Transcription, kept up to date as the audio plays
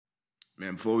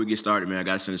Man, before we get started, man, I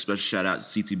got to send a special shout out to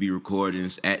CTB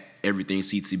Recordings at Everything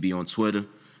CTB on Twitter.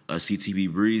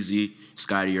 CTB Breezy,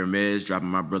 Scotty Hermes, dropping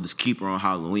my brother's keeper on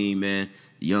Halloween, man.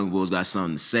 The young boys got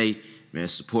something to say. Man,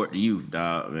 support the youth,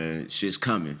 dog, man. Shit's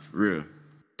coming, for real.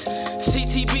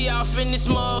 CTB off in this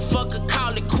motherfucker,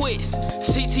 call it quits.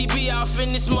 CTB off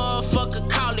in this motherfucker,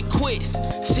 call it quits.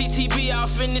 CTB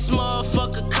off in this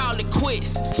motherfucker, call it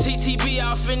quits. CTB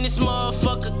off in this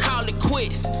motherfucker, call it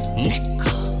quits.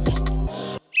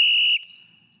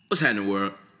 What's happening,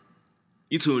 world?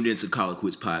 You tuned into Call It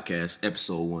Quits podcast,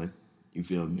 episode 1. You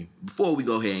feel me? Before we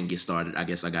go ahead and get started, I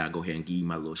guess I gotta go ahead and give you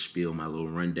my little spiel, my little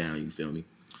rundown. You feel me?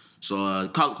 So,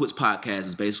 Call It Quits podcast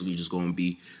is basically just gonna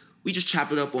be, we just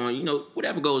chop it up on,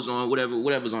 whatever goes on,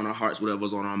 whatever's on our hearts,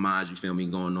 whatever's on our minds. You feel me?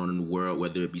 Going on in the world,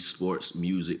 whether it be sports,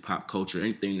 music, pop culture,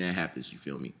 anything that happens. You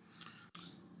feel me?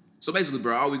 So basically,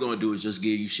 bro, all we gonna do is just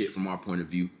give you shit from our point of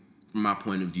view. From my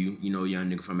point of view, young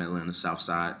nigga from Atlanta, South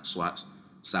Side, SWATs,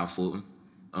 South Fulton.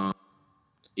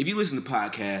 If you listen to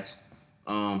podcasts,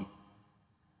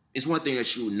 it's one thing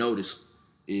that you would notice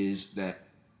is that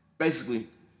basically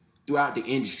throughout the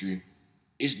industry,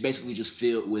 it's basically just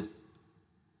filled with,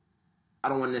 I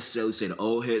don't want to necessarily say the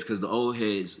old heads, because the old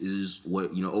heads is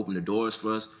what, opened the doors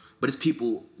for us, but it's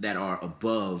people that are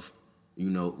above,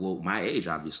 my age,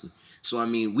 obviously. So, I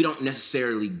mean, we don't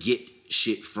necessarily get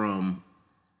shit from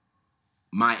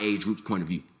my age group's point of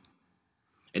view.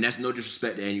 And that's no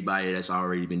disrespect to anybody that's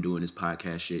already been doing this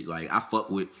podcast shit. Like, I fuck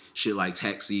with shit like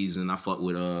Taxis, and I fuck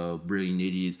with Brilliant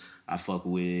Idiots. I fuck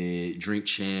with Drink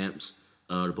Champs,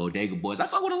 the Bodega Boys. I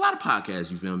fuck with a lot of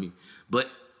podcasts, you feel me? But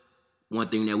one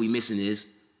thing that we missing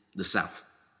is the South.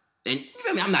 And you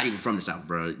feel me? I'm not even from the South,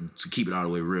 bro. To keep it all the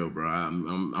way real, bro.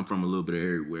 I'm from a little bit of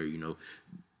everywhere,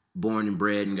 born and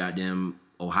bred in goddamn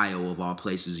Ohio of all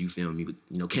places, you feel me? But,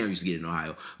 Cam used to get in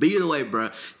Ohio. But either way,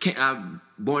 bro, I'm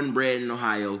born and bred in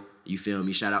Ohio, you feel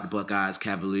me? Shout out to Buckeyes,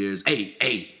 Cavaliers.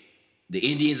 Hey, the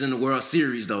Indians in the World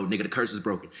Series, though, nigga, the curse is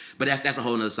broken. But that's a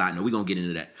whole nother side note. We're going to get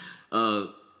into that.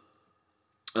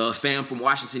 Fam from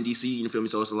Washington, D.C., you feel me?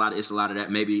 So it's a lot of that.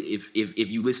 Maybe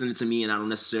if you listen to me and I don't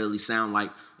necessarily sound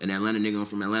like an Atlanta nigga, I'm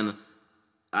from Atlanta,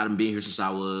 I done been here since I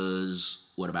was,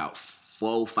 about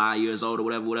 4 or 5 years old or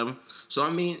whatever. So, I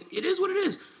mean, it is what it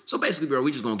is. So, basically, bro,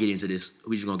 we just going to get into this.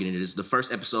 The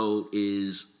first episode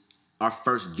is, our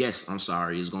first guest,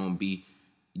 is going to be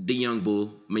the young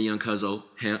bull, my young cuzzo,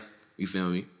 Hemp. You feel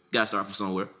me? Got to start from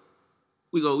somewhere.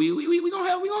 We gonna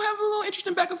have a little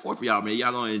interesting back and forth for y'all, man.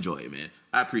 Y'all gonna enjoy it, man.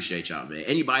 I appreciate y'all, man.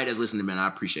 Anybody that's listening, man, I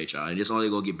appreciate y'all. And it's only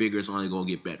gonna get bigger. It's only gonna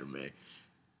get better, man.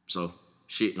 So,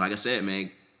 shit, like I said,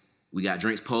 man, we got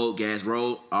drinks pulled, gas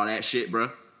rolled, all that shit,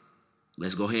 bro.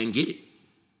 Let's go ahead and get it.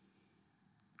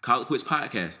 Call It Quits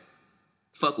podcast.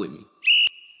 Fuck with me.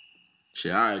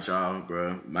 Shit, all right, y'all,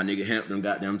 bro. My nigga Hemp done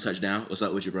goddamn touchdown. What's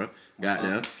up with you, bro?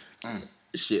 Goddamn.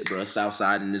 Shit, bro.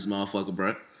 Southside in this motherfucker,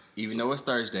 bro. Even though it's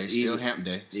Thursday, still Hemp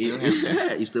Day.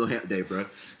 It's still Hemp Day, bro.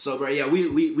 So, bro, yeah,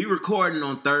 we recording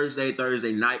on Thursday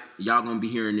night. Y'all gonna be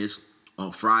hearing this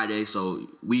on Friday. So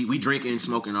we drinking,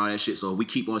 smoking, all that shit. So if we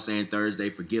keep on saying Thursday,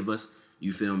 forgive us.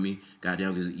 You feel me?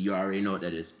 Goddamn, because you already know what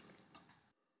that is.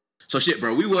 So shit,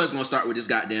 bro, we was gonna start with this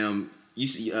goddamn, you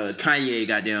see Kanye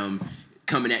goddamn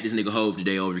coming at this nigga Hove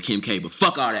today over Kim K, but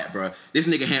fuck all that, bro. This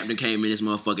nigga Hampton came in, this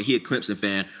motherfucker. He a Clemson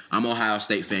fan. I'm Ohio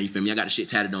State fan, you feel me? I got the shit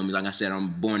tatted on me. Like I said, I'm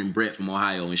born and bred from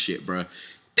Ohio and shit, bro.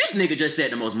 This nigga just said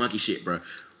the most monkey shit, bro.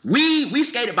 We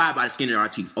skated by the skin of our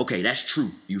teeth. Okay, that's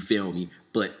true, you feel me?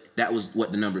 But that was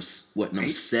number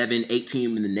 7, 8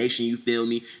 team in the nation, you feel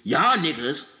me? Y'all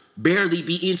niggas barely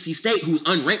beat NC State, who's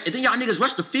unranked, and then y'all niggas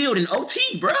rushed the field in OT,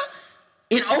 bro.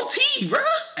 In OT, bro.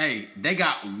 Hey, they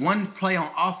got one play on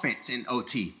offense in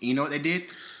OT. You know what they did?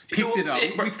 Picked it off.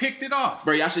 We picked it off.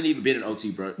 Bro, y'all shouldn't even been in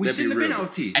OT, bro. We shouldn't have been in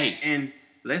OT. Hey. And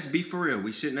let's be for real.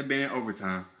 We shouldn't have been in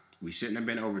overtime.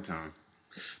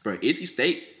 Bro, NC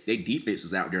State, their defense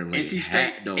is out there laying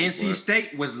hat, though. NC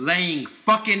State was laying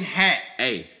fucking hat.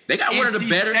 Hey, they got one of the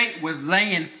better. NC State was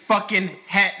laying fucking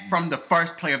hat from the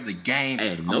first play of the game.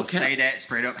 Hey, I'm going to say that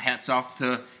straight up. Hats off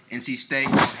to NC State.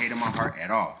 I don't hate in my heart at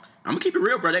all. I'm gonna keep it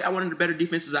real, bro. They got one of the better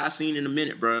defenses I've seen in a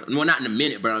minute, bro. Well, not in a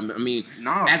minute, bro. I mean,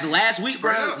 no, as of last week,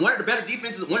 bro, up. one of the better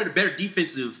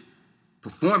defensive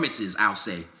performances, I'll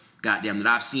say, goddamn, that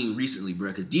I've seen recently, bro.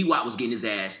 Because D-Watt was getting his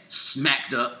ass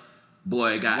smacked up.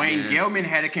 Boy, goddamn. Wayne Gellman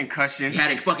had a concussion. He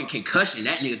had a fucking concussion.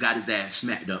 That nigga got his ass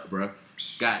smacked up, bro.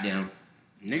 Goddamn.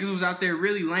 Niggas was out there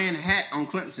really laying hat on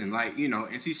Clemson. Like,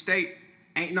 NC State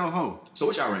ain't no hoe. So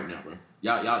what y'all rank now, bro?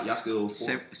 Y'all still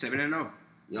 7-0. You know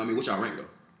what I mean? What y'all rank, though?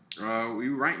 We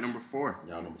ranked number 4.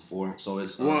 Y'all number 4. So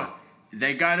it's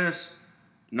they got us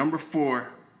number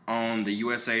 4 on the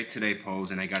USA Today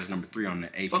polls, and they got his number 3 on the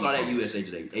AP. Fuck all that polls. USA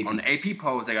Today. AP. On the AP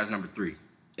polls, they got his number 3.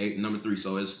 Number 3.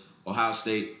 So it's Ohio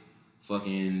State.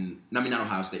 Fucking. I mean, not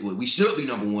Ohio State. Well, we should be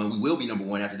number 1. We will be number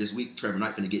 1 after this week. Trevor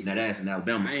Knight finna get in that ass in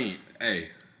Alabama.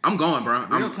 I'm going, bro.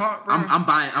 Real talk, bro.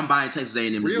 I'm buying Texas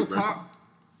A&M. Real week, bro. talk.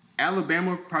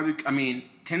 Alabama probably. I mean,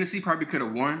 Tennessee probably could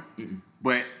have won,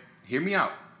 but hear me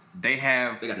out. They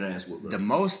got that ass whooped, bro. the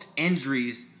most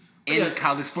injuries in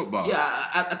college football. Yeah,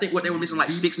 I think what they were missing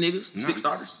like 6 niggas, 6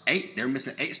 starters. 8. They were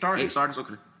missing 8 starters. 8 starters.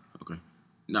 Okay.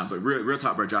 Nah, but real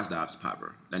talk, bro. Josh Dobbs is pop, bro.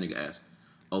 That nigga ass.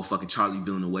 Oh, fucking Charlie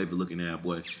Villanueva looking at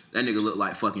boy. That nigga look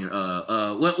like fucking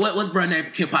what's bro name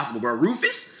for Kim Possible, bro?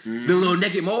 Rufus, the little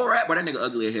naked mole rat, but that nigga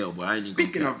ugly as hell, bro. I ain't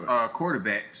Speaking of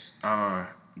quarterbacks,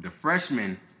 the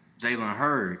freshman Jalen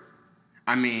Hurd.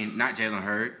 I mean, not Jalen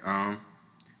Hurd.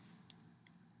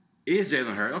 Is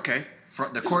Jalen Hurd okay?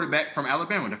 The quarterback from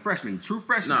Alabama, the freshman, true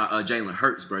freshman. Nah, Jalen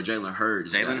Hurts, bro. Jalen Hurd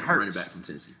is running back from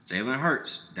Tennessee. Jalen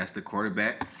Hurts, that's the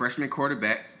quarterback, freshman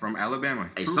quarterback from Alabama.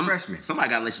 True freshman. Somebody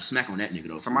got to lay some smack on that nigga,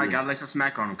 though. Somebody got to lay some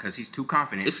smack on him because he's too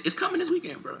confident. It's coming this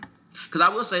weekend, bro. Because I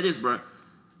will say this, bro.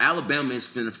 Alabama is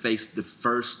finna face the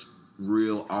first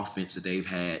real offense that they've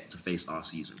had to face all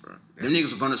season, bro. Them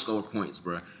niggas are going to score points,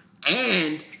 bro.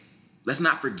 And let's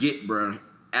not forget, bro,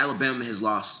 Alabama has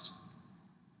lost...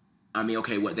 I mean,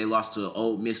 okay, they lost to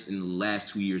Ole Miss in the last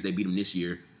 2 years. They beat them this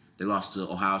year. They lost to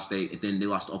Ohio State, and then they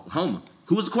lost to Oklahoma.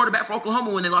 Who was the quarterback for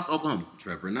Oklahoma when they lost to Oklahoma?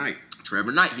 Trevor Knight.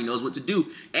 He knows what to do.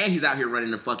 And he's out here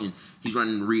running he's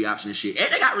running the read option and shit.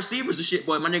 And they got receivers and shit,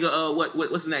 boy. My nigga,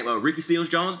 what's his name? Ricky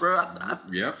Seals-Jones, bro.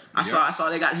 I saw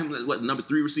they got him, number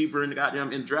 3 receiver in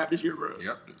the draft this year, bro.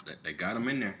 Yep. They got him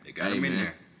in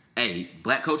there. Hey,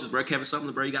 black coaches, bro. Kevin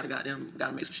Sumlin, bro. You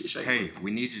gotta make some shit shake. Hey, bro.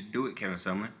 we need you to do it, Kevin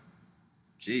Sumlin.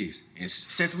 Jeez. And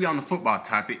since we on the football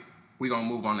topic, we gonna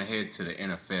move on ahead to the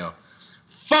NFL.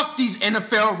 Fuck these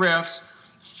NFL refs.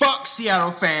 Fuck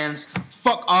Seattle fans.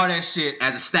 Fuck all that shit.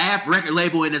 As a staff, record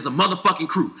label, and as a motherfucking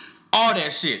crew. All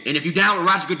that shit. And if you down with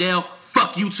Roger Goodell,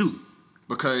 fuck you too.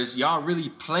 Because y'all really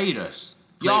played us.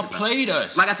 Y'all played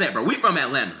us. Like I said, bro, we from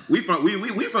Atlanta. We from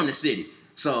the city.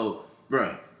 So,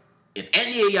 bro, if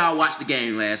any of y'all watched the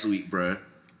game last week, bro,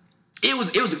 it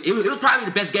was probably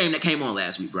the best game that came on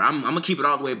last week, bro. I'm gonna keep it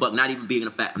all the way buck. Not even being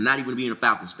a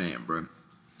Falcons fan, bro.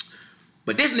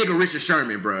 But this nigga Richard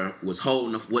Sherman, bro, was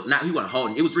holding he wasn't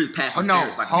holding. It was really pass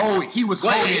interference. He was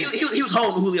holding. He was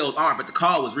holding Julio's arm, but the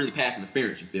call was really pass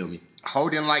interference. You feel me?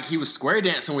 Holding like he was square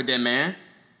dancing with that man.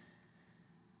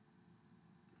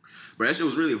 Bro, that shit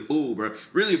was really a fool, bro.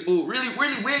 Really a fool. Really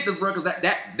wigged us, bro. Because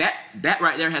that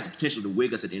right there has the potential to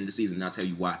wig us at the end of the season. And I'll tell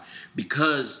you why.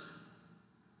 Because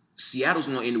Seattle's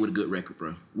going to end it with a good record,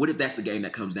 bro. What if that's the game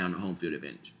that comes down to home field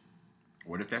advantage?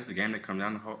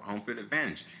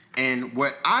 And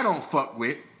what I don't fuck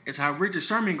with is how Richard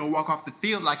Sherman gonna walk off the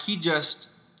field like he just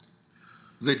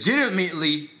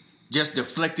legitimately just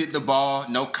deflected the ball,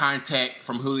 no contact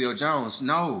from Julio Jones.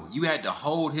 No, you had to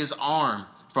hold his arm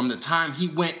from the time he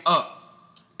went up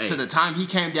to the time he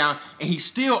came down, and he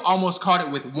still almost caught it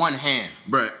with one hand.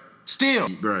 Bro. Still.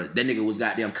 Bro, that nigga was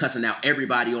goddamn cussing out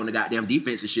everybody on the goddamn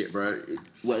defense and shit, bro. That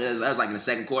was like in the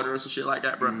second quarter or some shit like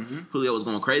that, bro. Mm-hmm. Julio was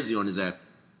going crazy on his ass.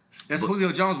 That's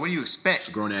Julio Jones. What do you expect? It's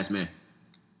a grown-ass man.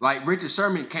 Like, Richard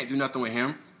Sherman can't do nothing with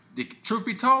him. The truth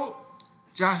be told,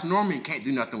 Josh Norman can't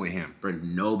do nothing with him. Bro,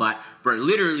 nobody. Bro,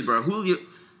 literally, bro, Julio.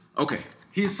 Okay.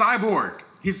 He's cyborg.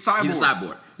 He's a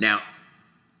cyborg. Now,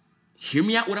 hear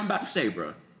me out what I'm about to say,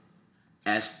 bro.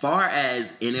 As far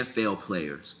as NFL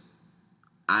players,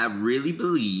 I really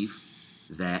believe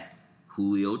that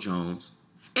Julio Jones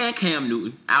and Cam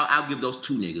Newton, I'll give those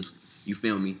two niggas, you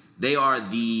feel me? They are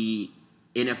the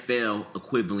NFL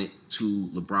equivalent to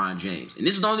LeBron James. And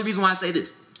this is the only reason why I say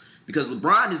this. Because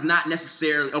LeBron is not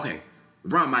necessarily, okay,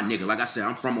 LeBron my nigga. Like I said,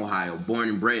 I'm from Ohio, born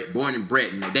and bred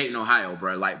in Dayton, Ohio,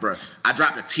 bro. Like, bro, I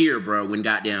dropped a tear, bro, when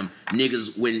goddamn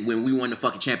niggas, when we won the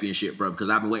fucking championship, bro, because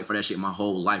I've been waiting for that shit my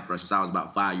whole life, bro, since I was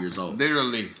about 5 years old.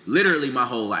 Literally my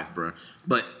whole life, bro.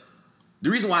 But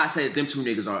the reason why I say that them two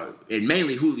niggas are, and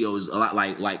mainly Julio is a lot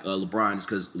like LeBron, is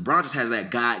because LeBron just has that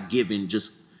God-given,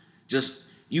 just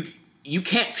you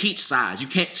can't teach size. You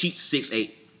can't teach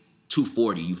 6'8",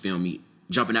 240, you feel me?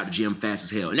 Jumping out the gym fast as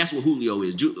hell. And that's what Julio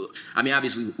is. I mean,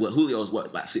 obviously, Julio is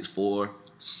about 6'4"?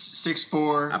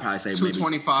 6'4". I'd probably say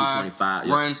 225. 225.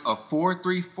 Yep. Runs a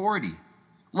 4.340.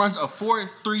 Runs a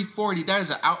 4.340. That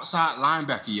is an outside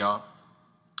linebacker, y'all.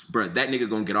 Bro, that nigga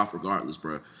gonna get off regardless,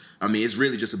 bro. I mean, it's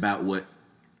really just about what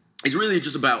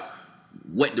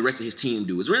the rest of his team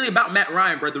do. It's really about Matt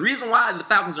Ryan, bro. The reason why the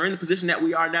Falcons are in the position that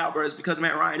we are now, bro, is because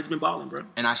Matt Ryan has been balling, bro.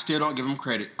 And I still don't give him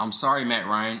credit. I'm sorry, Matt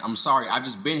Ryan. I'm sorry. I've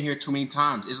just been here too many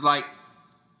times. It's like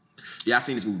Yeah, I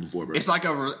seen this movie before, bro. It's like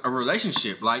a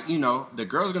relationship. Like, you know, the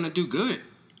girl's gonna do good,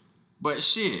 but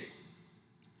shit,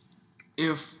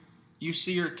 if you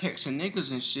see her texting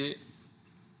niggas and shit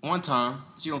one time,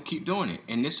 she gonna keep doing it.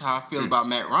 And this is how I feel about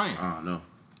Matt Ryan. I don't know.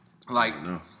 Like,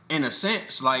 in a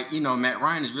sense, like, you know, Matt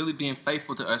Ryan is really being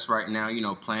faithful to us right now, you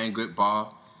know, playing good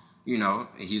ball. You know,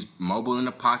 he's mobile in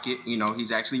the pocket. You know,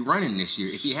 he's actually running this year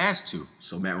if he has to.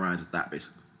 So Matt Ryan's a thought,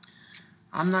 basically.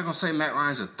 I'm not going to say Matt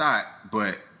Ryan's a thought,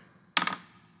 but,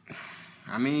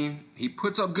 I mean, he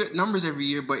puts up good numbers every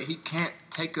year, but he can't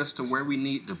take us to where we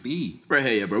need to be. Bro,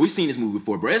 hey, yeah, bro. We seen this movie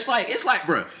before, bro. It's like,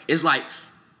 bro. It's like,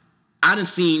 I done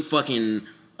seen fucking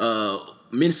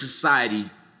Menace to Society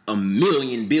a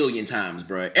million billion times,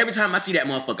 bro. Every time I see that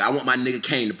motherfucker, I want my nigga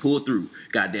Kane to pull through.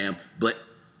 Goddamn. But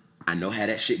I know how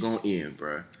that shit gonna end,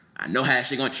 bro. I know how that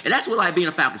shit going. And that's what like being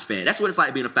a Falcons fan. That's what it's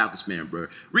like being a Falcons fan, bro.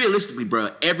 Realistically,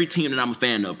 bro, every team that I'm a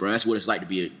fan of, bro, that's what it's like to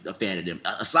be a fan of them.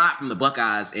 Aside from the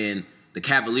Buckeyes and the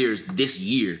Cavaliers this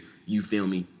year, you feel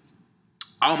me?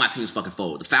 All my teams fucking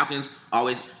fold. The Falcons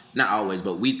always, not always,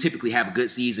 but we typically have a good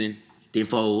season, then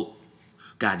fold.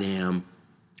 Goddamn.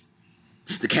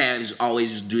 The Cavs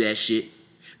always just do that shit.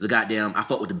 The goddamn, I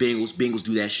fuck with the Bengals. Bengals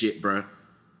do that shit, bro.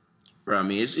 Bro, I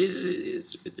mean, it's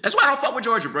that's why I don't fuck with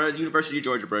Georgia, bro. The University of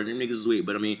Georgia, bro. Them niggas is weak,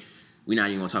 but I mean, we not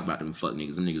even gonna talk about them fuck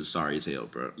niggas. Them niggas are sorry as hell,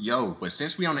 bro. Yo, but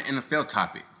since we on the NFL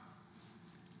topic,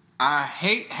 I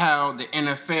hate how the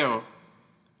NFL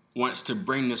wants to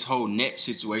bring this whole net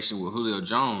situation with Julio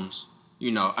Jones.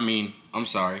 You know, I mean, I'm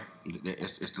sorry.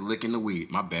 It's the lick in the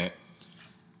weed. My bad.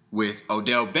 With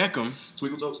Odell Beckham.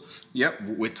 Twinkle toes? Yep,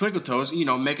 with Twinkle Toes. You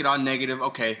know, make it all negative.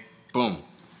 Okay, boom.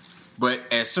 But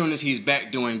as soon as he's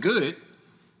back doing good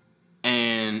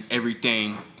and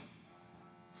everything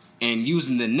and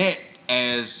using the net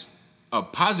as a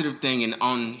positive thing and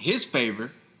on his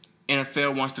favor,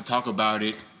 NFL wants to talk about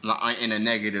it in a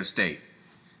negative state.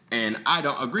 And I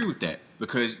don't agree with that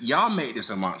because y'all made this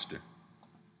a monster.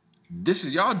 This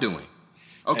is y'all doing.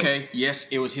 Okay, yes,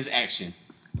 it was his action,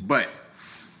 but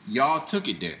y'all took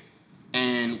it there.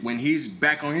 And when he's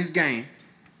back on his game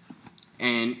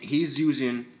and he's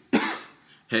using...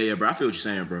 Hey, yeah, bro, I feel what you're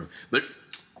saying, bro. But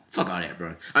fuck all that,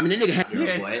 bro. I mean, the nigga had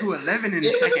 211 in the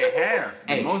second half.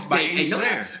 The most by any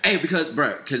player. Hey,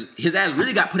 because his ass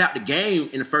really got put out the game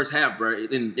in the first half, bro.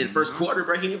 In the first quarter,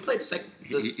 bro, he didn't play the second.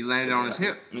 He landed on his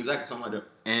hip. Exactly, something like that.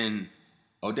 And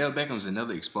Odell Beckham's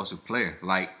another explosive player.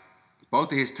 Like,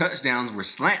 both of his touchdowns were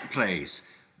slant plays.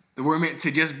 They were meant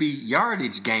to just be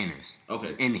yardage gainers.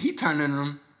 Okay. And he turning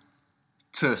them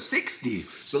to 60.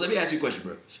 So let me ask you a question,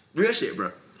 bro. Real shit,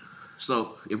 bro.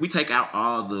 So if we take out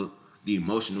all the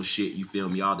emotional shit, you feel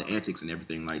me, all the antics and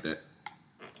everything like that,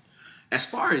 as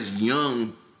far as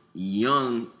young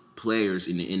players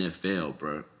in the NFL,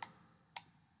 bro,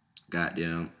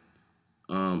 goddamn,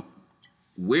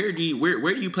 where do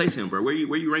you place him, bro? Where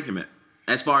you rank him at?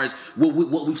 As far as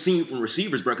what we've seen from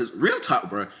receivers, bro, because real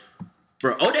talk, bro,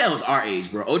 Odell is our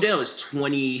age, bro. Odell is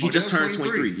 20. He just turned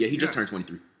 23. Yeah, he just turned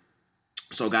 23.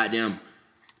 So goddamn,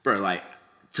 bro, like,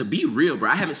 to be real, bro,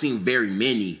 I haven't seen very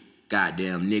many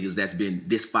goddamn niggas that's been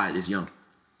this young.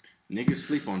 Niggas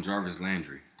sleep on Jarvis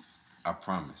Landry. I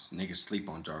promise. Niggas sleep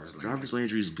on Jarvis Landry. Jarvis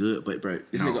Landry is good, but bro,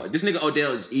 this nigga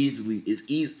Odell is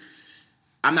easy.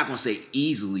 I'm not gonna say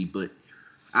easily, but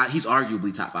he's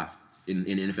arguably top 5 in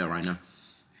the NFL right now.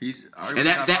 He's and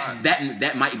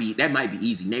that might be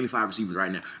easy. Name me 5 receivers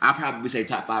right now. I'll probably say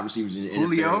top 5 receivers in the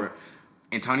Julio, NFL. Bro.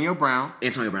 Antonio Brown.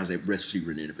 Antonio Brown's the best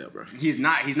receiver in the NFL, bro. He's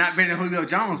not better than Julio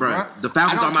Jones, bro. The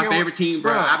Falcons are my favorite team,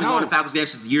 bro. I've been going to Falcons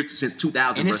games since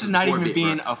 2000. And this is not even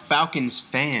being a Falcons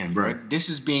fan, bro. This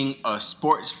is being a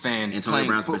sports fan. Antonio playing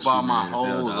Brown's football my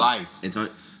whole life.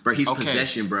 Bro, he's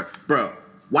possession, bro. Bro,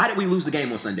 why did we lose the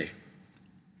game on Sunday?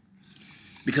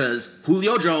 Because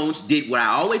Julio Jones did what I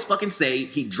always fucking say.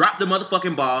 He dropped the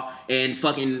motherfucking ball and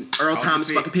fucking Earl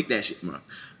Thomas fucking picked that shit, bro.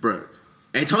 Bro,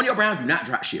 Antonio Brown do not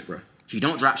drop shit, bro. He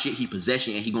don't drop shit. He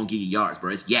possession and he gonna give you yards,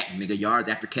 bro. It's yak, nigga. Yards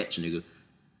after catch, nigga.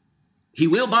 He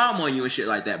will bomb on you and shit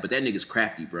like that, but that nigga's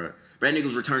crafty, bro. That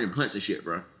nigga's returning punts and shit,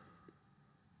 bro.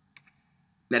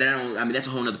 Now, that's a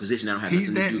whole nother position. That don't have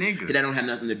He's nothing that to do. nigga. That don't have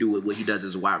nothing to do with what he does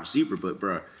as a wide receiver, but,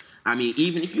 bro, I mean,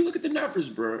 even if you look at the numbers,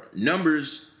 bro,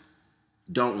 numbers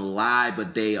don't lie,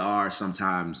 but they are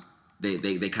sometimes,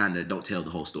 they kind of don't tell the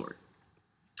whole story.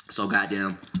 So,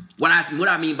 goddamn, what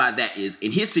I mean by that is,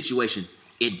 in his situation,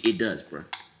 it does, bro.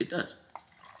 It does.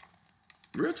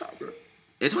 Real talk, bro.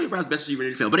 Antonio Brown's best receiver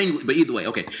in the NFL. But either way,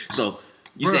 okay. So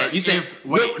you said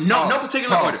no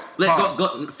particular order.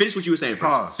 Go finish what you were saying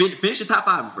first. Finish your top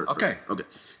 5 first. Okay.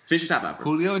 Finish your top 5 first.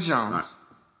 Julio Jones,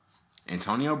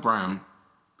 Antonio Brown.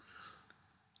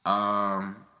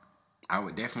 I I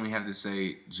would definitely have to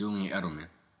say Julian Edelman.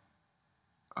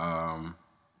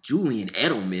 Julian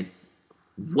Edelman?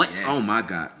 What? Yes. Oh my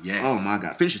God. Yes. Oh my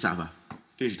God. Finish your top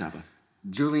 5.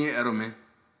 Julian Edelman.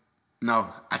 No,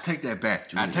 I take that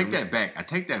back. I take that back.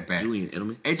 Julian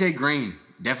Edelman? AJ Green,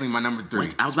 definitely my number 3.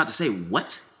 What? I was about to say,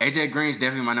 what? AJ Green's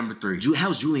definitely my number 3.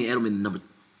 How's Julian Edelman number?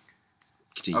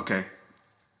 Continue. Okay.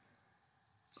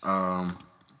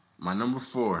 My number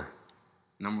 4.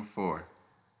 Number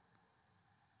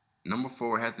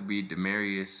 4 had to be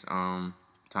Demaryius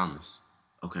Thomas.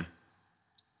 Okay.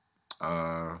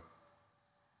 And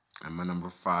my number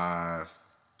 5,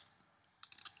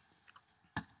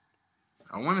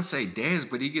 I want to say Dez,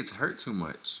 but he gets hurt too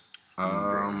much.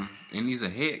 And he's a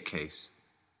head case.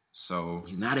 So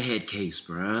he's not a head case,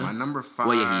 bro. My number 5.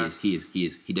 Well, yeah, he is.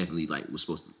 He definitely was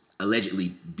supposed to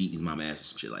allegedly beat his mama ass or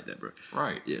some shit like that, bro.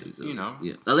 Right. Yeah.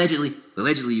 Yeah. Allegedly,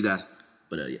 you guys.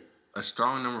 But yeah. A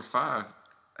strong number 5,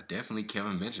 definitely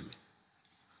Kevin Benjamin.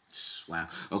 Wow.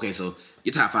 Okay, so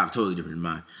your top 5 totally different than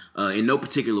mine. In no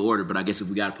particular order, but I guess if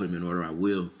we gotta put them in order, I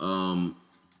will.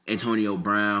 Antonio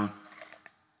Brown,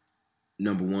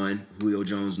 number 1. Julio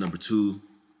Jones, number 2.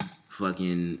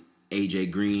 Fucking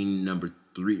AJ Green, number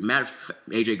 3.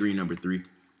 AJ Green, number 3.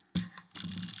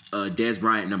 Dez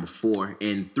Bryant, number 4.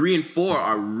 And 3 and 4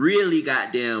 are really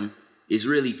goddamn. It's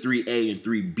really 3A and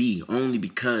 3B, only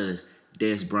because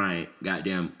Dez Bryant,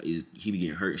 goddamn, he be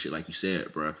getting hurt and shit like you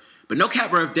said, bro. But no cap,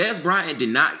 bro. If Dez Bryant did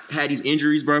not have these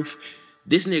injuries, bro,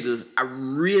 this nigga, I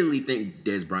really think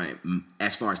Dez Bryant,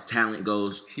 as far as talent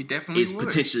goes, he definitely his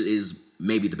potential is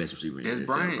maybe the best receiver in the Dez NFL,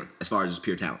 Bryant, bro, as far as his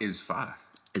pure talent. Is 5.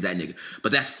 Is that nigga.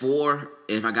 But that's 4.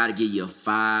 If I gotta give you a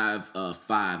 5,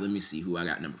 let me see who I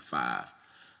got number 5.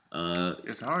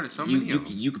 It's hard. It's so many of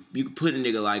them. You could put a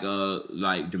nigga like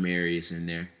Demaryius in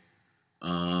there.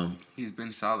 He's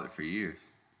been solid for years.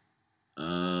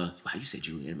 Wow, you said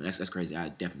Julian Edelman. That's crazy. I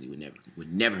definitely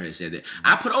would never have said that.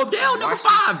 I put Odell number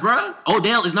 5, bro.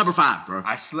 Odell is number 5, bro.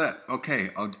 I slept. Okay.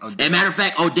 Odell. And matter of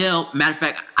fact,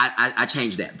 I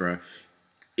changed that, bro.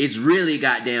 It's really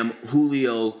goddamn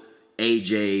Julio,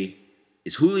 AJ.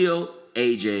 It's Julio,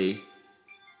 AJ,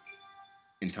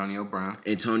 Antonio Brown.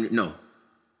 No.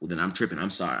 Well, then I'm tripping.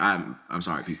 I'm sorry. I'm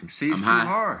sorry, people. See, it's I'm too high.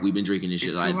 hard. We've been drinking this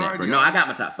shit like that, hard, bro. yo. No, I got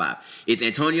my top 5. It's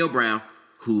Antonio Brown,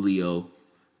 Julio,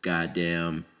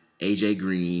 goddamn, AJ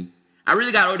Green. I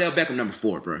really got Odell Beckham number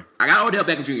 4, bro. I got Odell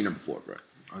Beckham Jr. number 4, bro.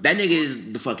 That nigga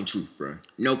is the fucking truth, bro.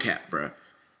 No cap, bro.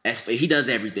 He does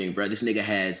everything, bro. This nigga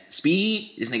has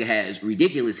speed. This nigga has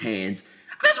ridiculous hands.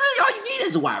 That's really all you need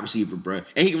as a wide receiver, bro.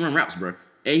 And he can run routes, bro.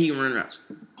 And he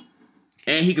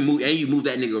can move. And you move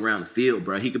that nigga around the field,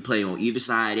 bro. He can play on either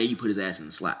side, and you put his ass in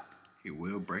the slot. He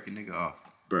will break a nigga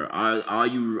off, bro.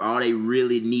 All they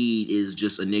really need is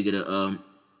just a nigga to.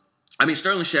 I mean,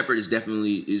 Sterling Shepard is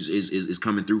definitely is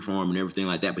coming through for him and everything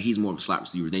like that, but he's more of a slot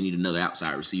receiver. They need another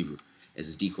outside receiver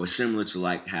as a decoy, similar to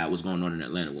like how it was going on in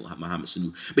Atlanta with Mohamed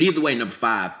Sanu. But either way, number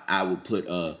 5, I would put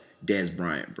Dez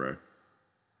Bryant, bro.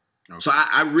 Okay. So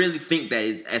I really think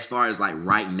that as far as like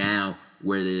right now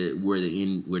where the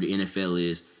NFL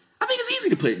is, I think it's easy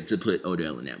to put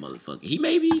Odell in that motherfucker. He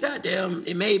may be goddamn.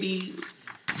 It may be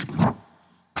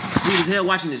sweet as hell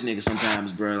watching this nigga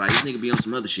sometimes, bro. Like this nigga be on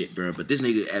some other shit, bro. But this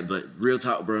nigga, but real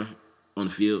talk, bro, on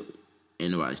the field,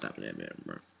 ain't nobody stopping that man,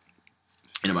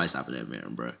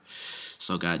 bro.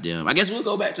 So goddamn, I guess we'll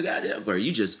go back to goddamn, bro.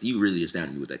 You really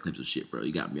astounded me with that Clemson shit, bro.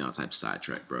 You got me on type of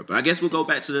sidetrack, bro. But I guess we'll go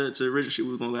back to the original shit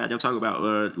we were gonna goddamn talk about.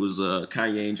 Was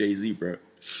Kanye and Jay-Z, bro.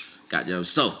 Goddamn.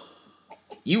 So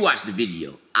you watched the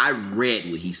video. I read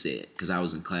what he said because I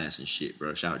was in class and shit,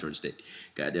 bro. Shout out Georgia State,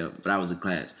 goddamn. But I was in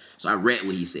class, so I read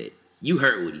what he said. You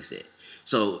heard what he said.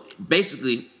 So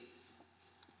basically,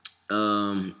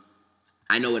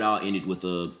 I know it all ended with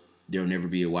there'll never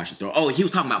be a Watch and Throw. Oh, he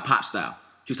was talking about Pop Style.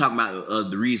 He was talking about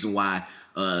the reason why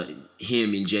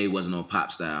him and Jay wasn't on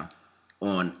Pop Style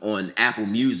on Apple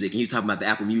Music. And he was talking about the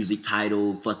Apple Music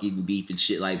title, fucking beef and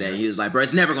shit like that. And he was like, bro,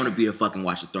 it's never gonna be a fucking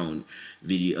Watch and Throne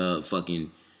video, Watch and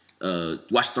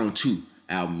Throne 2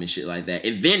 album and shit like that.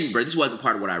 And then, bro, this wasn't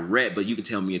part of what I read, but you can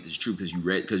tell me if it's true because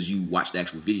you watched the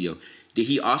actual video. Did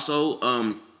he also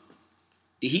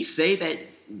did he say that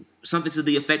something to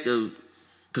the effect of,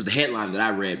 because the headline that I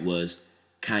read was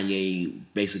Kanye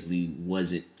basically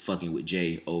wasn't fucking with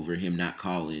Jay over him not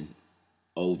calling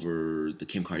over the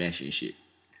Kim Kardashian shit.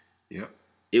 Yep.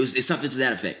 It's something to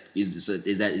that effect. Is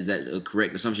that a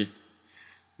correct assumption?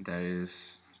 That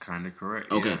is kind of correct.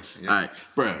 Okay. Yeah. All right,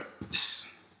 bro.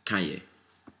 Kanye.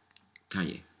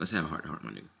 Let's have a heart to heart,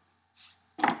 my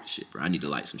nigga. Shit, bro. I need to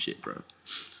light some shit, bro.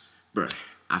 Bro,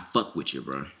 I fuck with you,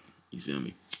 bro. You feel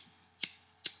me?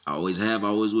 I always have, I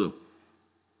always will.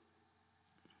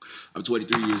 I'm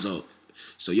 23 years old.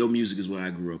 So your music is what I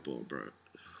grew up on, bro.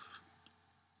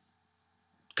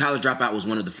 College Dropout was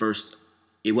one of the first.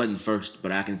 It wasn't the first,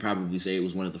 but I can probably say it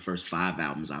was one of the first 5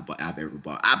 albums I've ever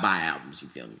bought. I buy albums, you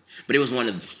feel me? But it was one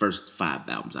of the first 5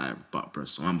 albums I ever bought, bro.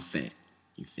 So I'm a fan.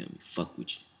 You feel me? Fuck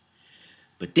with you.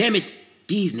 But damn it,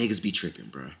 these niggas be tripping,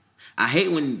 bro. I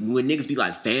hate when niggas be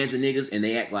like fans of niggas and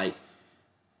they act like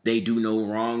they do no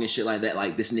wrong and shit like that.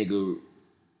 Like this nigga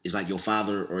is like your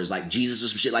father or is like Jesus or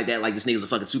some shit like that. Like this nigga's a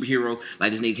fucking superhero.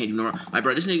 Like this nigga can't do no wrong. Like,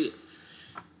 bro, this nigga...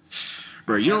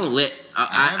 Bro, you don't let...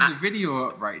 I have the video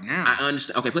up right now. I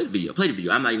understand. Okay, play the video. Play the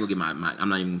video. I'm not even gonna get my I'm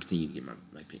not even gonna continue to get my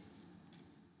pick.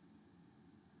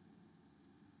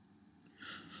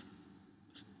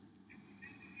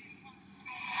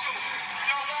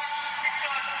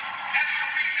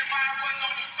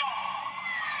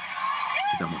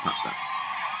 He's talking about Pop Stop.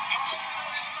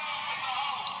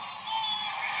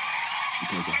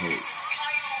 Because of Hov.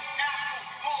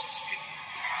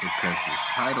 Because it's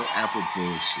title Apple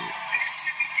bullshit.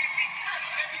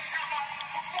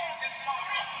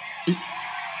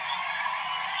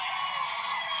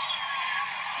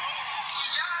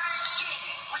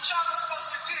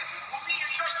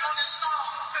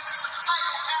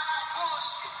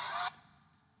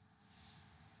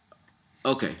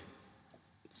 Okay.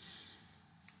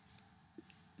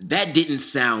 That didn't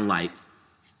sound like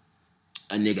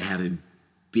a nigga having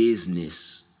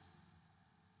business,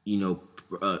 you know,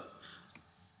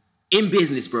 in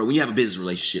business, bro. When you have a business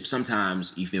relationship,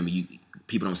 sometimes, you feel me,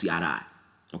 people don't see eye to eye,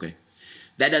 okay?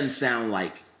 That doesn't sound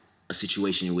like a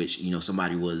situation in which, you know,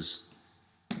 somebody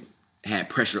had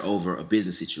pressure over a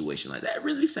business situation like that.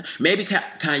 Really sound, maybe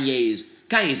Kanye is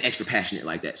extra passionate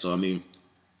like that, so I mean,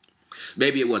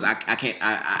 maybe it was.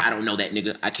 I don't know that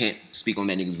nigga. I can't speak on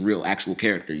that nigga's real actual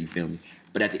character, you feel me?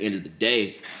 But at the end of the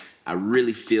day, I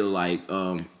really feel like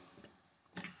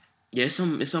it's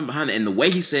something behind it. And the way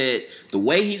he said, the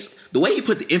way he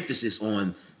put the emphasis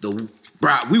on bro,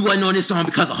 we wasn't on this song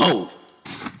because of Hov.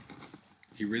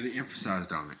 He really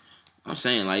emphasized on it. I'm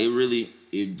saying, like, it really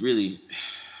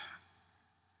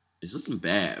it's looking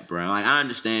bad, bro. Like, I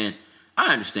understand,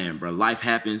 bro. Life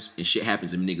happens and shit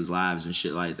happens in niggas' lives and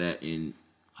shit like that. And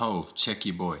Hov, check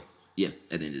your boy. Yeah,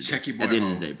 at the end of the day. Check your boy. At the end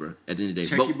Hov. of the day, bro. At the end of the day.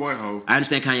 Check your boy, Hov. I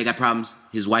understand Kanye got problems.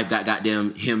 His wife got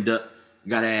goddamn hemmed up,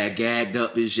 got her ass gagged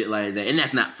up and shit like that. And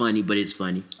that's not funny, but it's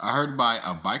funny. I heard by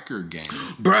a biker gang.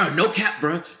 Bro, no cap,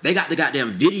 bro. They got the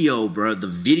goddamn video, bro. The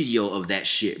video of that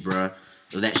shit, bro.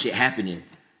 Of that shit happening.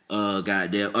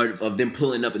 Goddamn. Or of them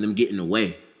pulling up and them getting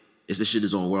away. It's the shit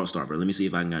is on World Star, bro. Let me see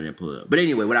if I can goddamn pull it up. But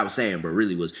anyway, what I was saying, bro,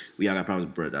 really was, we all got problems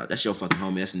with bro, dog. That's your fucking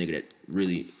homie. That's the nigga that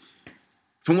really...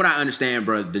 From what I understand,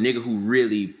 bro, the nigga who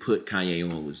really put Kanye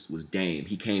on was Dame.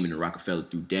 He came into Rockefeller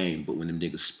through Dame, but when them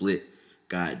niggas split,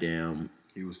 goddamn,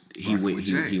 he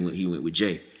went with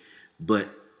Jay. But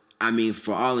I mean,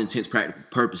 for all intents, practical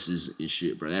purposes and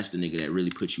shit, bro, that's the nigga that really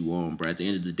put you on, bro. At the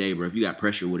end of the day, bro, if you got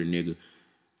pressure with a nigga,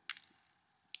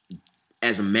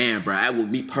 as a man, bro,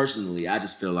 me personally, I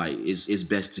just feel like it's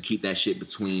best to keep that shit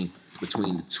between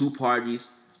the two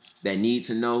parties that need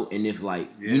to know, and if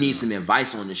you need some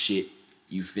advice on the shit.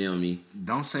 You feel me?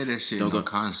 Don't say that shit in a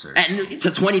concert.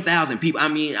 To 20,000 people. I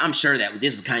mean, I'm sure that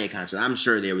this is a Kanye concert. I'm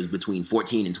sure there was between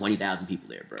 14 and 20,000 people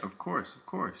there, bro. Of course.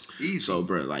 Easy. So,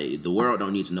 bro, like, the world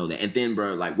don't need to know that. And then,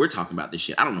 bro, like, we're talking about this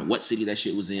shit. I don't know what city that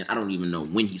shit was in. I don't even know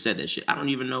when he said that shit. I don't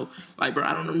even know, like, bro,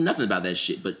 I don't know nothing about that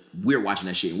shit. But we're watching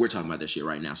that shit and we're talking about that shit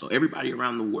right now. So everybody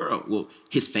around the world, well,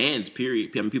 his fans,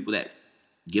 period, people that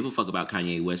give a fuck about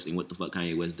Kanye West and what the fuck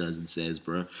Kanye West does and says,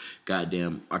 bro,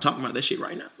 goddamn, are talking about that shit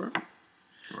right now, bro.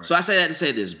 Right. So I say that to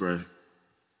say this, bro.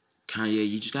 Kanye,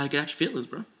 you just gotta get out your feelings,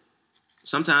 bro.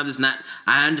 Sometimes it's not...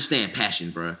 I understand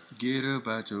passion, bro. Get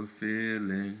about your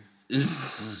feelings.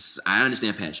 I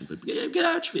understand passion, but get out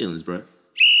your feelings, bro.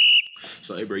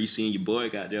 So, hey, bro, you seen your boy,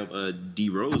 goddamn, D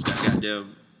Rose got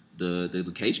goddamn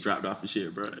the case dropped off and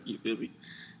shit, bro. You feel me?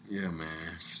 Yeah, man.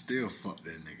 Still fuck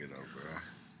that nigga though, bro.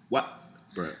 What,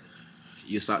 bro?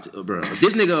 You saw, bro.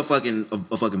 This nigga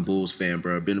a fucking Bulls fan,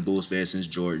 bro. Been a Bulls fan since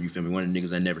Jordan. You feel me? One of the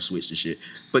niggas that never switched and shit.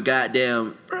 But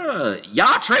goddamn, bro,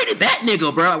 y'all traded that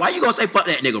nigga, bro. Why you gonna say fuck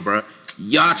that nigga, bro?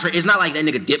 It's not like that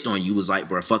nigga dipped on you. Was like,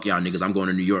 bro, fuck y'all niggas. I'm going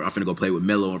to New York. I'm finna go play with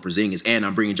Melo and Porzingis, and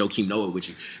I'm bringing Joakim Noah with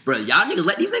you, bro. Y'all niggas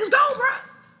let these niggas go, bro.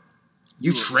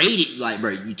 You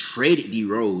traded D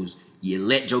Rose. You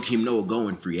let Joakim Noah go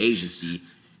in free agency.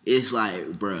 It's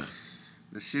like, bro.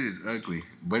 The shit is ugly,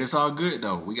 but it's all good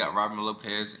though. We got Robin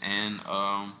Lopez and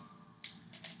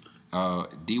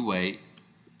D Wade,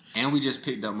 and we just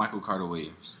picked up Michael Carter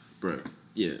Williams. Bro,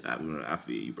 Yeah, I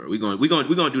feel you, bro. We gonna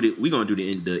do the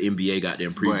NBA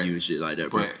goddamn preview and shit like that,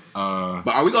 bro.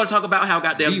 But are we gonna talk about how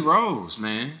goddamn D Rose,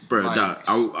 man, bro? like, Dog,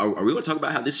 are we gonna talk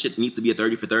about how this shit needs to be a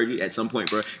 30 for 30 at some point,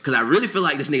 bro? Because I really feel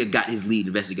like this nigga got his lead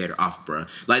investigator off, bro.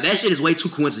 Like that shit is way too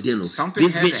coincidental.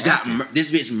 This bitch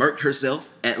this bitch murked herself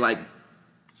at like.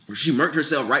 She murked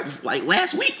herself right before, like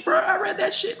last week, bro. I read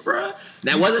that shit, bro.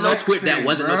 That wasn't no Twitter. That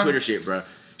wasn't no Twitter shit, bro.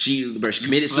 She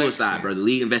committed suicide, bro. The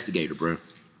lead investigator, bro.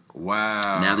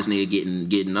 Wow. Now this nigga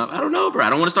getting up. I don't know, bro. I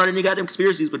don't want to start any goddamn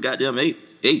conspiracies, but goddamn, hey,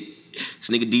 this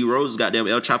nigga D Rose is goddamn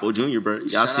El Chapo Jr., bro.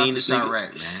 Y'all seen this nigga?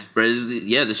 Chirac, man. Bro,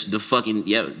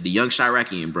 the young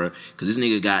Chiracian, bro. Because this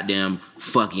nigga goddamn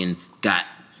fucking got,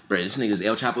 bro. This nigga's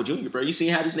El Chapo Jr., bro. You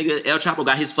seen how this nigga El Chapo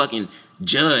got his fucking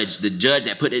judge, the judge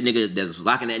that put that nigga, that's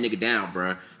locking that nigga down,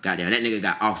 bro. Goddamn, that nigga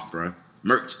got off, bro.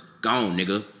 Murked, gone,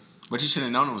 nigga. But you should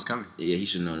have known it was coming. Yeah, he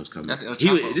should have known it was coming. That's El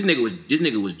Chapo. This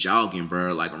nigga was jogging,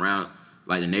 bro, like around,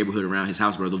 like the neighborhood around his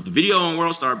house, bro. The video on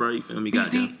World Star, bro. You feel me?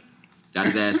 Goddamn, got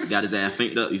his ass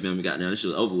finked up. You feel me? Goddamn, this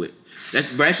shit was over with.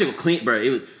 That shit was clean, bro.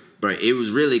 It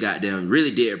was really goddamn,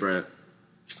 really did, bro.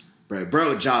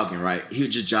 Bro, jogging, right? He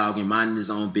was just jogging, minding his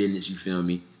own business. You feel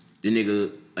me? A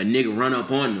nigga run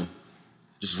up on him.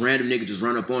 Just random nigga just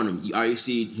run up on him. All you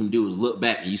see him do is look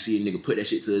back, and you see a nigga put that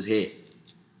shit to his head.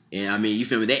 And I mean, you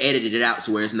feel me? They edited it out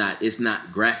to where it's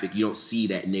not graphic. You don't see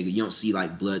that nigga. You don't see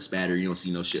like blood spatter. You don't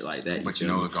see no shit like that. But you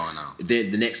know what's going on.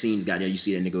 Then the next scene got there. You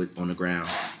see that nigga on the ground,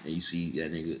 and you see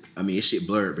that nigga. I mean, it's shit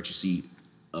blurred, but you see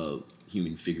a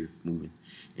human figure moving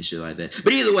and shit like that.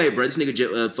 But either way, bro, this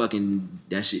nigga fucking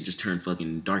that shit just turned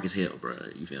fucking dark as hell, bro.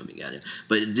 You feel me? Got it.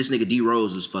 But this nigga D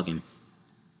Rose was fucking.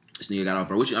 This nigga got off,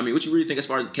 bro. What you really think as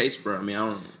far as the case, bro? I mean, I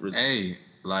don't really. Hey.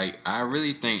 Like, I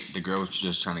really think the girl was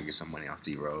just trying to get some money off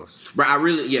D Rose. Bro,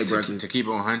 bro. To keep it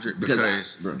 100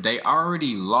 because they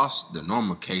already lost the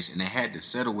normal case and they had to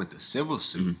settle with the civil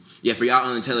suit. Mm-hmm. Yeah, for y'all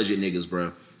unintelligent niggas,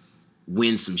 bro.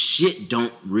 When some shit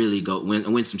don't really go,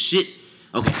 when some shit,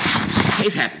 okay,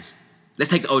 case happens.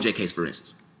 Let's take the OJ case, for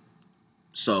instance.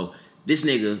 So, this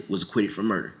nigga was acquitted for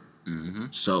murder. Mm-hmm.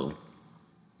 So,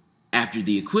 after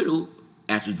the acquittal,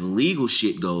 after the legal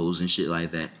shit goes and shit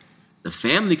like that, the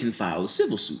family can file a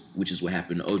civil suit, which is what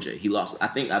happened to OJ. He lost. I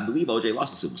believe OJ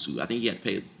lost a civil suit. I think he had to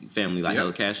pay family like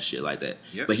hella cash and shit like that.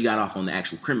 Yep. But he got off on the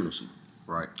actual criminal suit.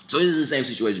 Right. So it is the same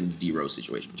situation with the D Rose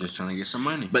situation. Just trying to get some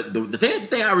money. But the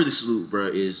thing I really salute, bro,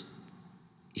 is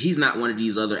he's not one of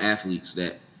these other athletes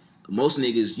that most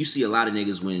niggas. You see a lot of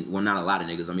niggas not a lot of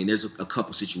niggas. I mean, there's a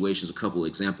couple situations, a couple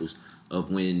examples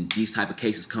of when these type of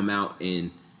cases come out and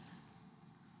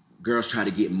girls try to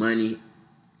get money.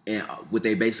 And what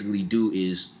they basically do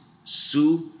is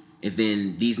sue, and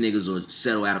then these niggas will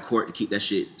settle out of court to keep that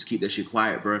shit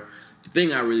quiet, bro. The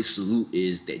thing I really salute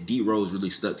is that D Rose really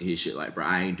stuck to his shit. Like, bro,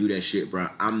 I ain't do that shit, bro.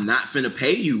 I'm not finna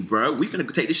pay you, bro. We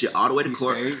finna take this shit all the way to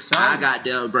court. I got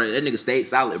down, bro. That nigga stayed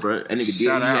solid, bro. That nigga did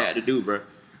what he had to do, bro.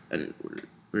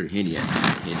 Where the Henny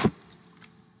at?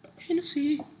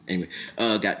 Hennessy. Anyway,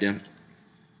 goddamn.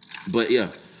 But yeah.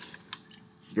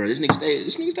 Bro, this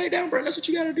nigga stay down, bro. That's what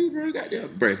you gotta do, bro.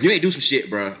 Goddamn, bro. If you ain't do some shit,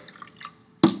 bro,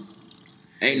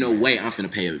 ain't no way I'm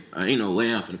finna pay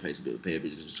some bill, pay a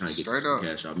bitch just trying to get some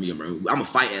cash off me, bro. I'ma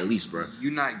fight at least, bro.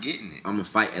 You not getting it. I'ma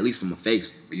fight at least for my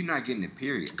face. But you not getting it,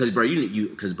 period. Cause bro,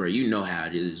 you know how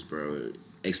it is, bro.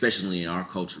 Especially in our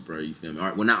culture, bro. You feel me?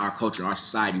 Well, not our culture, our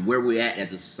society. Where we're at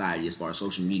as a society, as far as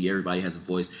social media, everybody has a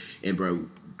voice, and bro.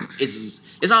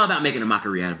 It's all about making a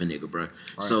mockery out of a nigga, bro. Right.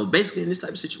 So basically, in this type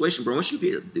of situation, bro, once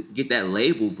you get that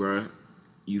label, bro,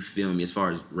 you feel me? As far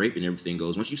as rape and everything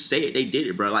goes, once you say it, they did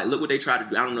it, bro. Like, look what they tried to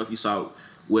do. I don't know if you saw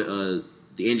what the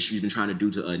industry's been trying to do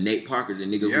to Nate Parker, the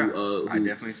nigga who I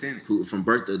definitely seen it. Who from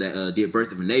Birth did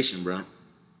Birth of a Nation, bro,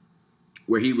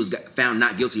 where he was found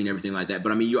not guilty and everything like that.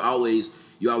 But I mean, you always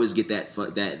get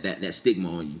that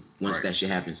stigma on you once that shit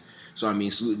happens. So I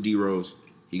mean, salute D Rose.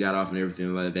 He got off and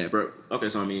everything like that, bro. Okay,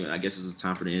 so I mean, I guess it's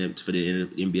time for the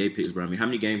NBA picks, bro. I mean, how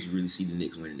many games do you really see the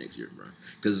Knicks winning next year, bro?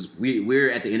 Because we're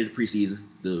at the end of the preseason.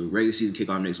 The regular season kick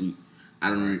off next week.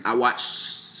 I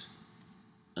watched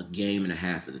a game and a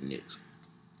half of the Knicks.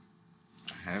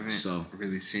 I haven't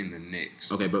really seen the Knicks.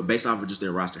 Okay, but based off of just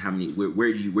their roster, how many? Where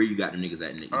you got the niggas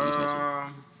at?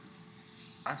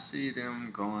 I see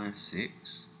them going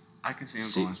 6. I can see them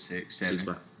going 6,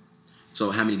 7.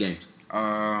 So how many games?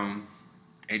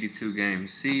 82 game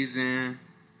season.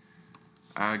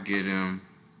 I'll get him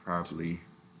probably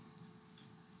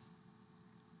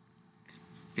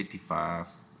 55.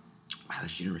 Wow,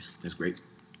 that's generous. That's great.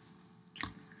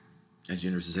 That's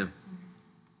generous as hell.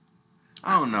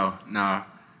 I don't know. Nah,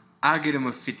 I'll get him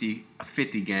a 50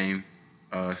 game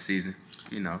season.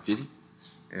 You know, 50.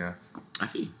 Yeah. I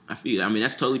feel. I mean,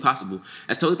 that's totally possible.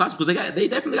 That's totally possible because they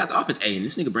definitely got the offense. Hey, and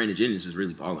this nigga Brandon Jennings is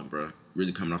really balling, bro.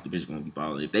 Really coming off the bench, going to be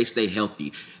balling. If they stay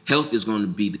healthy, health is going to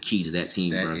be the key to that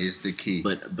team, bro. That is the key.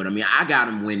 But I mean, I got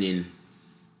them winning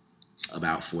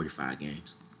about 45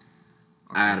 games.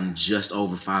 Okay. I got them just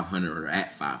over 500 or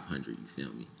at 500. You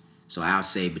feel me? So I'll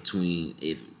say between,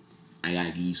 if I gotta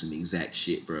give you some exact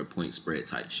shit, bro, point spread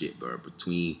type shit, bro,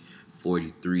 between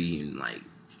 43 and like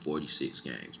 46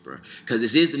 games, bro. Because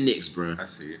this is the Knicks, bro. I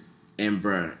see it. And,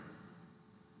 bro,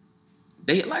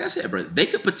 they, like I said, bro, they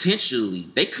could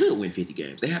win 50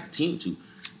 games. They have the team to.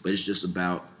 But it's just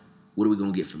about what are we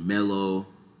going to get from Melo?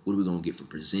 What are we going to get from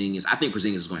Porzingis? I think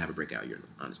Porzingis is going to have a breakout year,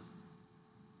 though, honestly.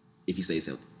 If he stays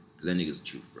healthy. Because that nigga's the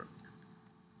truth, bro.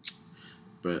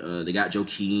 But they got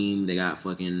Joakim. They got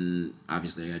fucking,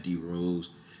 obviously, they got D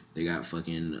Rose. They got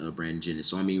fucking Brandon Jennings.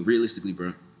 So, I mean, realistically,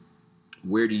 bro,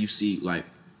 where do you see, like,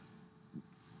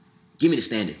 give me the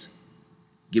standings.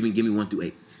 Give me 1 through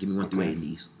 8. Give me 1 through 8 in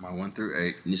these. My 1 through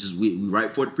 8. And this is we right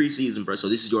before the preseason, bro. So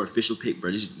this is your official pick,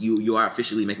 bro. This is, you are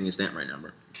officially making a stamp right now,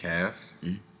 bro.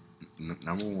 Cavs,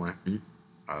 number 1.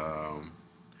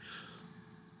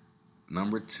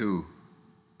 Number 2,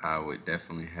 I would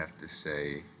definitely have to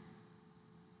say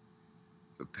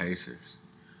the Pacers.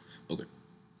 Okay.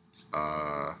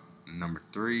 Number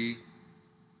 3.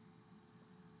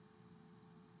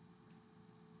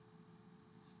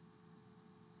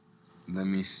 Let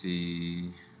me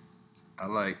see. I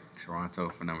like Toronto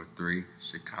for number 3.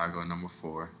 Chicago number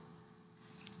 4.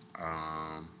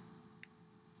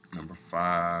 Number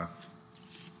 5.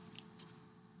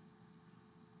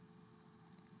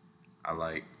 I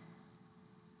like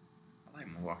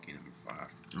Milwaukee number 5.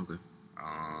 Okay.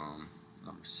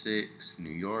 Number 6, New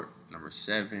York. Number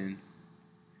 7,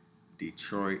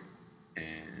 Detroit.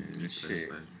 And shit.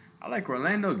 I like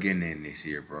Orlando getting in this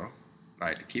year, bro.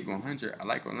 Like, to keep 100, I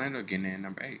like Orlando getting in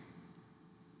number 8.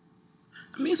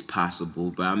 I mean, it's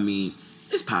possible, but I mean,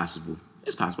 it's possible.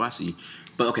 It's possible. I see.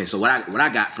 But okay, so what I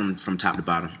got from top to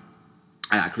bottom,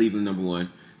 I got Cleveland number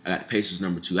 1. I got the Pacers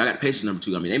number 2. I got the Pacers number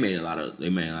 2. I mean, they made a lot of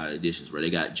additions, bro. They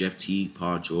got Jeff Teague,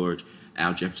 Paul George,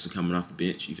 Al Jefferson coming off the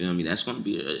bench. You feel me? That's gonna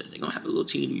be they're gonna have a little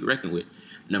team to be reckoned with.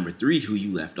 Number 3, who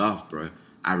you left off, bro?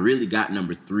 I really got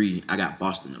number 3. I got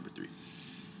Boston number 3.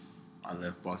 I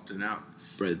left Boston out.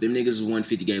 Bro, them niggas won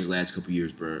 50 games the last couple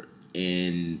years, bro.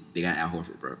 And they got Al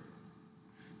Horford, bro.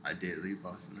 I did leave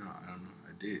Boston out. I don't know.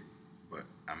 I did. But,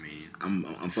 I mean.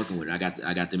 I'm fucking with it.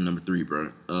 I got them number 3,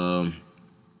 bro.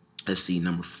 Let's see,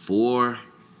 number 4.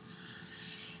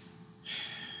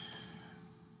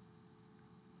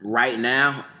 Right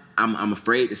now, I'm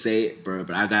afraid to say it, bro,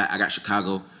 but I got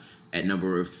Chicago at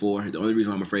number 4. The only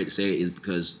reason I'm afraid to say it is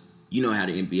because you know how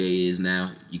the NBA is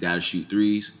now. You gotta shoot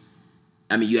threes.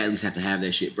 I mean, you at least have to have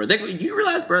that shit, bro. You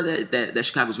realize, bro, that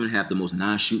Chicago's gonna have the most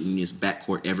non-shootingest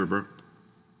backcourt ever, bro?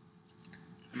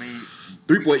 I mean,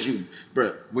 3-point shooting,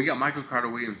 bro. We got Michael Carter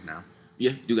Williams now.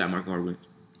 Yeah, you got Michael Carter Williams.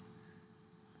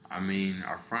 I mean,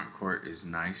 our front court is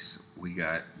nice. We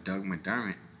got Doug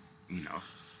McDermott. You know,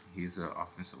 he's an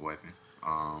offensive weapon.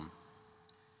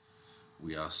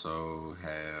 We also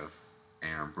have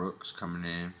Aaron Brooks coming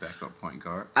in, backup point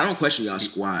guard. I don't question y'all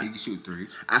squad. He can shoot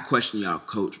threes. I question y'all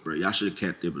coach, bro. Y'all should have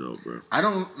kept Thibodeau, bro. I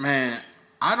don't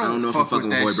know if I'm fuck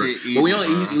with that Boy, shit bro.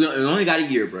 either, But we only got a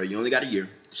year, bro. You only got a year.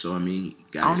 So, I mean,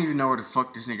 I don't even know where the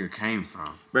fuck this nigga came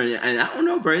from. Bro, and I don't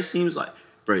know, bro. It seems like,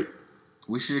 bro.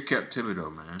 We should have kept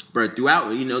Thibodeau, man. Bro, throughout,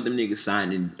 them niggas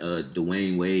signing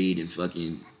Dwayne Wade and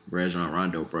fucking Rajon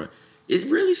Rondo, bro. It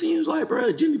really seems like,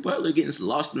 bro, Jimmy Butler getting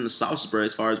lost in the sauce, bro,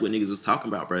 as far as what niggas is talking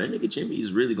about, bro. That nigga Jimmy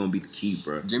is really going to be the key,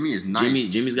 bro. Jimmy is nice.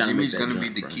 Jimmy's going to be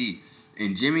the key.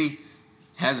 And Jimmy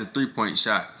has a 3-point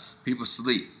shot. People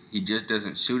sleep. He just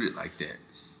doesn't shoot it like that.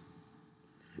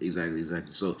 Exactly.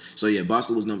 So yeah,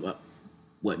 Boston was number...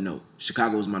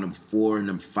 Chicago was my number 4.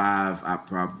 Number 5, I'd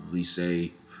probably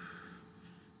say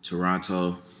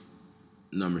Toronto.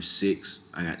 Number 6,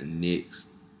 I got the Knicks.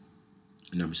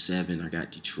 Number 7, I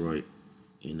got Detroit.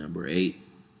 And number 8,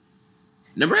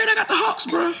 I got the Hawks,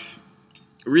 bro.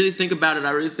 Really think about it. I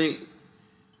really think,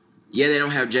 yeah, they don't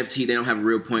have Jeff Teague. They don't have a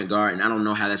real point guard, and I don't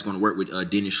know how that's going to work with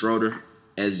Dennis Schroeder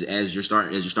as your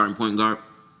starting point guard.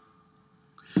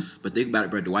 But think about it,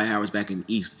 bro. Dwight Howard's back in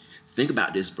the East. Think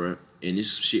about this, bro. And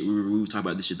this shit, we were talking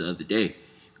about this shit the other day.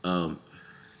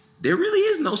 There really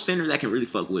is no center that can really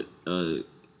fuck with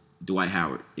Dwight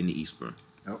Howard in the East, bro.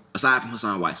 Nope. Aside from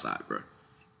Hassan Whiteside, bro.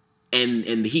 And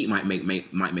the Heat might make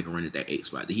a run at that 8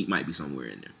 spot. The Heat might be somewhere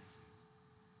in there.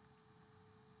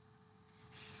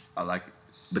 I like it.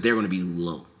 But they're going to be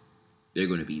low.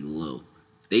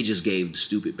 They just gave the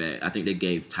stupid bag. I think they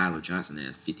gave Tyler Johnson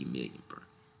 $50 million, bro.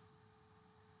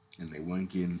 And they wouldn't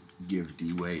give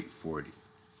D-Wade 40.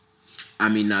 I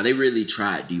mean, nah, they really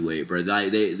tried D-Wade, bro.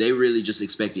 Like, they really just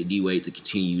expected D-Wade to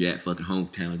continue that fucking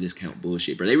hometown discount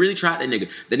bullshit, bro. They really tried that nigga.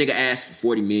 That nigga asked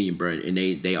for $40 million, bro, and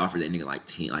they offered that nigga like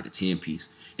a 10 piece.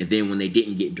 And then when they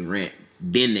didn't get Durant,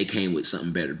 then they came with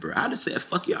something better, bro. I'd have said,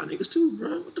 fuck y'all niggas too,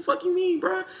 bro. What the fuck you mean,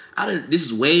 bro? This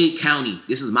is Wade County.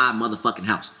 This is my motherfucking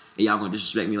house. And y'all gonna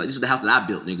disrespect me like this is the house that I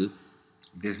built, nigga.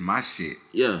 This my shit.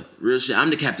 Yeah, real shit. I'm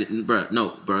the captain, bro.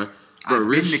 No, bro. I've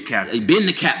been the captain. Been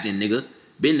the captain, nigga.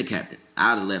 Been the captain.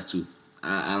 I'd have left too.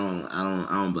 I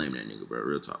don't blame that nigga, bro.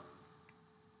 Real talk.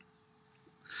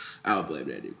 I don't blame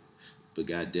that nigga. But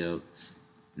goddamn,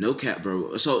 no cap,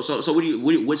 bro. So what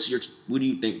do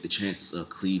you think the chances of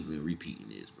Cleveland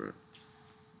repeating is, bro?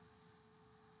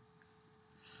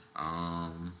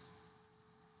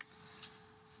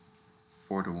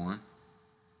 4-1.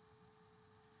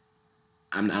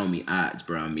 I don't mean odds,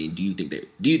 bro. I mean, do you think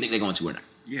they're going to or not?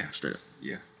 Yeah. Straight up.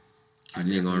 Yeah. You think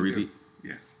they're going to repeat?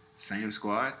 Yeah. Same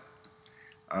squad.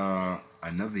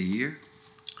 Another year.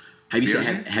 Have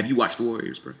you watched the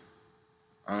Warriors, bro?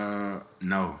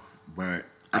 No, but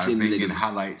I've been seen getting niggas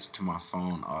highlights to my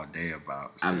phone all day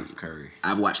about Steph Curry.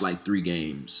 I've watched like 3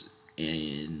 games,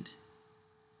 and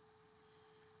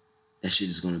that shit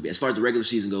is going to be. As far as the regular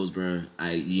season goes, bro,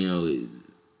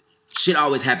 shit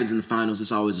always happens in the finals.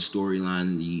 It's always a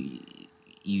storyline.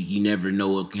 You never know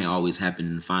what can always happen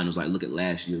in the finals. Like, look at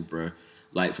last year, bro.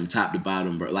 Like, from top to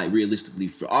bottom, bro. Like, realistically,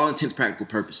 for all intents practical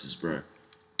purposes, bro.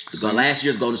 So last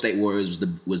year's Golden State Warriors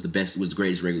was the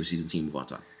greatest regular season team of all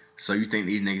time. So you think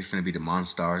these niggas finna be the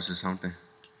Monstars or something?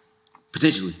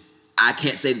 Potentially. I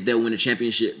can't say that they'll win a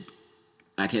championship.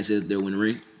 I can't say that they'll win a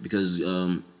ring because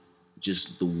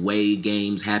just the way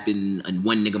games happen, and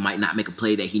one nigga might not make a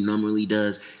play that he normally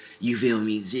does. You feel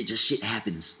me? Shit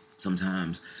happens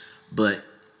sometimes. But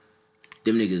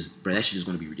them niggas, bro, that shit is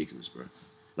gonna be ridiculous, bro.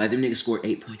 Like, them niggas scored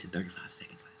 8 points in 35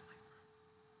 seconds last night,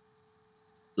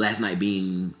 bro. Last night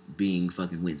being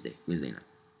fucking Wednesday night.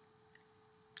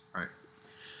 Right.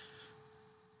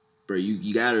 Bro,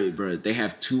 you gotta, bro, they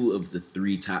have two of the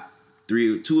three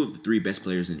best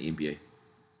players in the NBA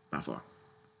by far.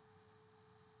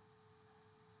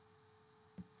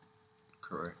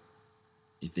 Correct.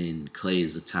 And then Clay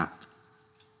is a top.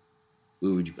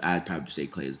 I'd probably say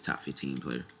Clay is a top 15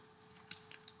 player.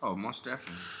 Oh, most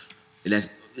definitely. And that's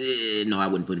no, I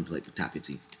wouldn't put him in top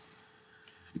 15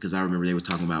 because I remember they were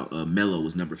talking about Melo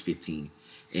was number 15,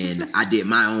 and I did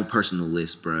my own personal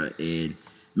list, bro. And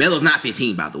Melo's not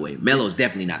 15, by the way. Melo's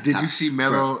definitely not. Did you see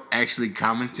Melo actually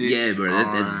commented? Yeah, bro.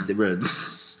 Bro,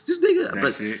 this nigga.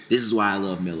 But this is why I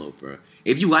love Melo, bro.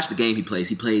 If you watch the game he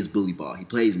plays bully ball. He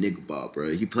plays nigga ball, bro.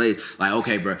 He plays like,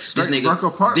 okay, bro. Straight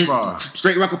Rucker Park ball.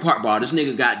 Straight Rucker Park ball. This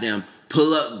nigga goddamn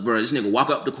pull up, bro. This nigga walk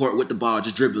up the court with the ball,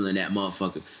 just dribbling that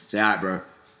motherfucker. Say, all right, bro.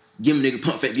 Give him nigga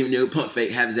pump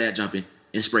fake, have his ass jumping,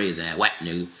 and spray his ass. Whack,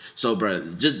 nigga. So,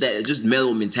 bro, just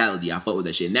Melo mentality, I fuck with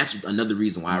that shit. And that's another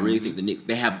reason why I really think the Knicks,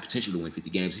 they have the potential to win 50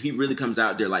 games. If he really comes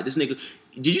out there like this nigga,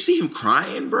 did you see him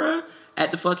crying, bro,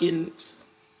 at the fucking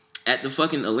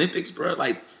Olympics, bro?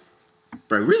 Like,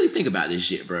 bro, really think about this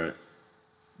shit, bro.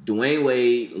 Dwayne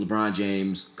Wade, LeBron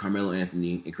James, Carmelo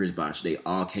Anthony, and Chris Bosh, they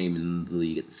all came in the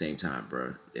league at the same time,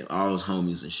 bro. They're all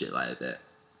homies and shit like that.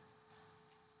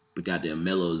 But goddamn,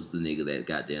 Melo's the nigga that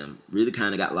goddamn really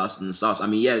kind of got lost in the sauce. I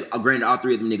mean, yeah, granted, all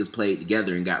 3 of them niggas played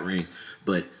together and got rings.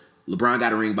 But LeBron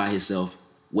got a ring by himself.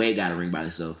 Wade got a ring by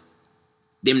himself.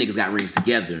 Them niggas got rings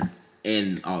together.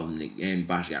 And all of them niggas, and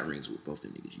Bosh got rings with both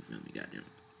them niggas, you feel me? Goddamn.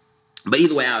 But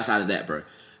either way, outside of that, bro,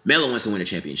 Melo wants to win a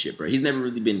championship, bro. He's never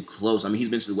really been close. I mean, he's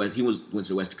been to the West. Went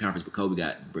to the Western Conference, but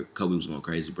Kobe was going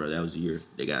crazy, bro. That was the year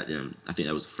they got them. I think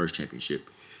that was the first championship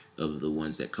of the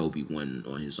ones that Kobe won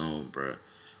on his own, bro.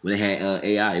 When they had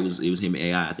AI, it was him and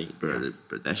AI, I think, bro.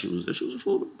 But that shit was a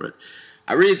fool, bro.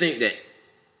 I really think that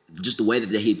just the way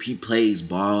that he plays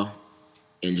ball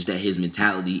and just that his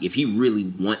mentality, if he really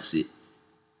wants it,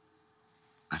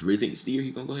 I really think it's the year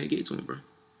he's gonna go ahead and get it to him, bro.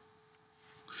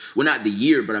 Well, not the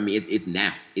year, but I mean, it's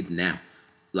now. It's now.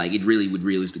 Like, it really would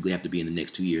realistically have to be in the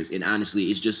next 2 years. And honestly,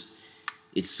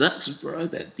 it sucks, bro,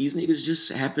 that these niggas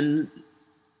just happen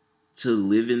to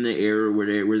live in the era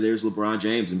where there's LeBron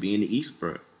James and be in the East,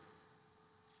 bro.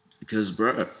 Because,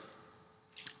 bro,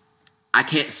 I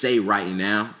can't say right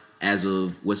now, as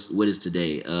of what is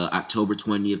today, October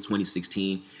 20th,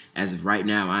 2016. As of right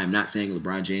now, I am not saying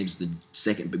LeBron James is the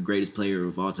second greatest player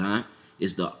of all time.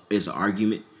 It's an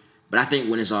argument. But I think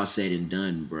when it's all said and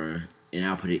done, bro, and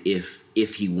I'll put it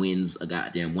if he wins a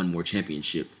goddamn one more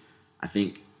championship, I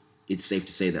think it's safe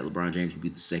to say that LeBron James will be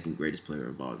the second greatest player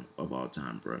of all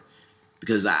time, bro.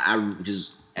 Because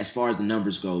as far as the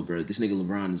numbers go, bro, this nigga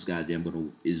LeBron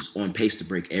is on pace to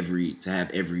have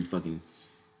every fucking,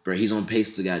 bro. He's on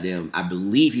pace to I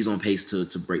believe he's on pace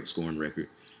to break the scoring record.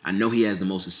 I know he has the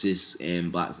most assists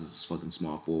and blocks as a fucking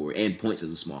small forward and points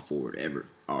as a small forward ever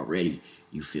already.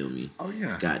 You feel me? Oh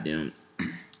yeah. Goddamn.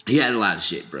 He has a lot of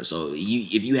shit, bro. So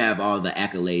if you have all the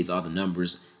accolades, all the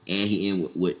numbers, and he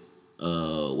in with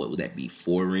what would that be?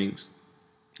 4 rings.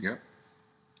 Yep.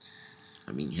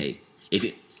 I mean, hey, if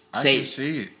it I can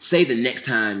see it. Say the next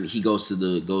time he goes to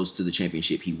the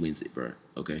championship, he wins it, bro.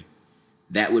 Okay,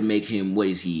 that would make him, what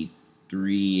is he,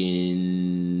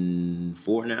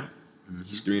 3-4 now? Mm-hmm.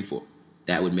 He's 3-4.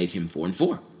 That would make him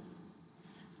 4-4.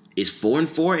 Is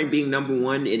 4-4 and being number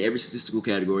 1 in every statistical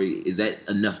category, is that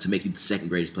enough to make you the second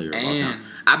greatest player of all time?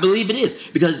 I believe it is,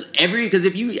 because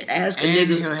if you ask a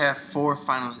nigga, he'll have 4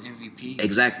 Finals MVP.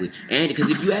 Exactly, and because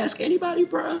if you ask anybody,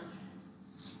 bro,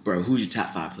 who's your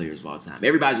top 5 players of all time?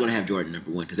 Everybody's gonna have Jordan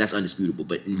number 1 because that's undisputable.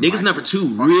 But niggas number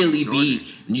 2 really be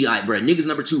like, bro. Niggas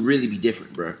number 2 really be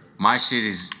different, bro. My shit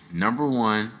is number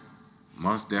 1,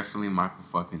 most definitely Michael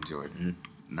fucking Jordan.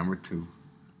 Mm-hmm. Number 2,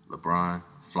 LeBron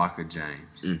Flocka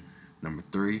James. Mm. Number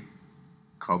 3,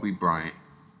 Kobe Bryant,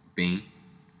 Bean.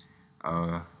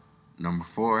 Number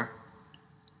 4,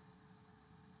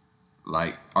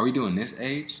 like, are we doing this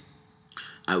age?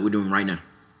 We're doing right now.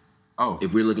 Oh.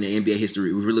 If we're looking at NBA history,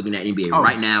 if we're looking at NBA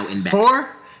right now and back. 4?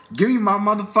 Give me my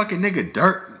motherfucking nigga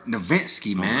Dirk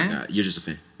Nowitzki, man. Oh my God. You're just a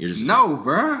fan. No,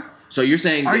 bruh. So you're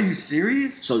saying? Are you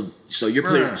serious? So you're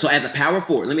putting. So as a power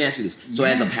forward, let me ask you this. So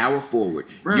as a power forward,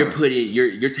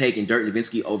 you're taking Dirk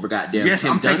Nowitzki over goddamn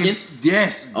Tim Duncan?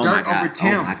 Yes, Dirk over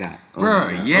Tim. Oh my God. Bro,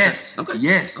 yes. Okay.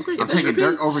 Yes. Okay. I'm taking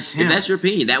Dirk over Tim. If that's your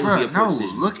opinion, that would be a poor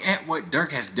decision. Look at what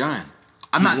Dirk has done.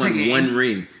 I'm not taking one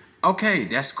ring. Okay,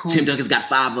 that's cool. Tim Duncan's got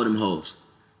 5 of them hoes.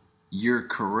 You're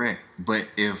correct. But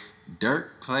if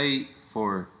Dirk played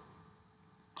for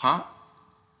Pop,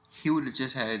 he would have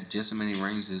just had just as many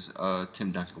rings as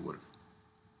Tim Duncan would have.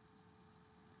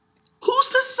 Who's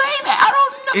to say that? I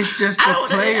don't know. It's just the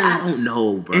player. I don't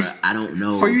know, bro. I don't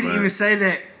know. For you to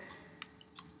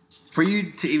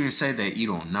even say that you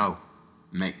don't know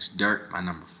makes Dirk my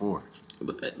number 4.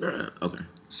 But, bro, okay.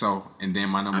 So, and then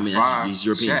my number 5, that's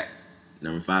your opinion. Shaq.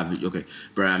 Number 5, okay.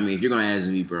 Bro, I mean, if you're going to ask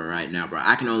me, bro, right now, bro,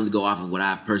 I can only go off of what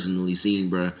I've personally seen,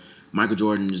 bro. Michael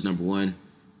Jordan is number 1.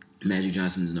 Magic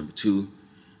Johnson is number 2.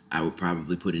 I would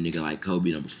probably put a nigga like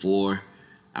Kobe number 4.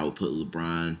 I would put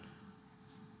LeBron.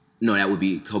 No,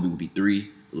 Kobe would be 3.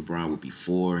 LeBron would be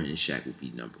 4, and Shaq would be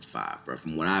number 5, bro.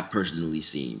 From what I've personally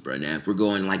seen, bro. Now, if we're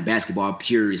going like basketball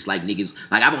purists, like niggas,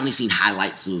 like I've only seen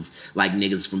highlights of like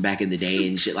niggas from back in the day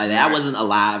and shit like that. I wasn't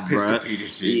alive, bro.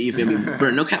 You feel me,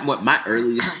 bro? No cap. What my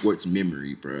earliest sports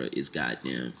memory, bro, is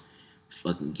goddamn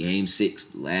fucking Game 6,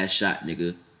 the last shot,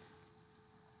 nigga.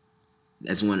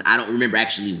 That's when I don't remember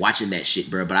actually watching that shit,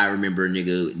 bro. But I remember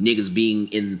niggas being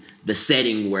in the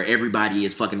setting where everybody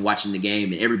is fucking watching the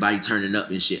game and everybody turning up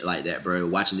and shit like that, bro.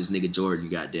 Watching this nigga Jordan,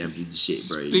 goddamn, do the shit,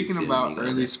 bro. Speaking about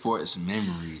early sports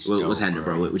memories, what's happening,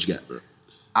 bro? What you got, bro?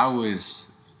 I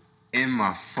was in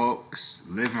my folks'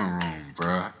 living room,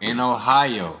 bro, in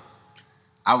Ohio.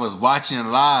 I was watching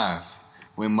live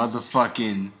when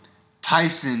motherfucking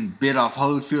Tyson bit off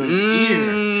Holyfield's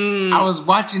ear. I was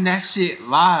watching that shit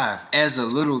live as a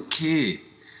little kid.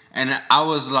 And I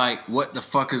was like, what the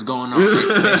fuck is going on?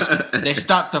 They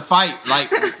stopped the fight.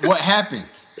 Like, what happened?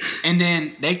 And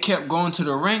then they kept going to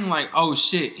the ring like, oh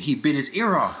shit, he bit his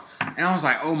ear off. And I was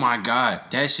like, oh my God,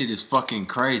 that shit is fucking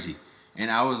crazy.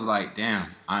 And I was like, damn,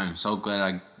 I am so glad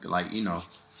I, like, you know,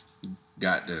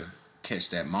 got to catch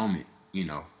that moment, you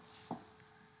know.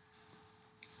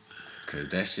 Because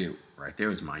that shit right there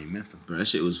was monumental. Bro, that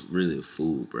shit was really a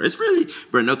fool, bro. It's really,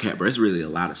 bro, no cap, bro. It's really a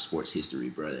lot of sports history,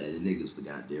 bro. That niggas the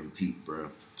goddamn peep, bro.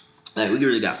 Like, we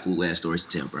really got fool-ass stories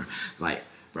to tell, bro. Like,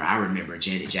 bro, I remember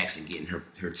Janet Jackson getting her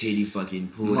titty fucking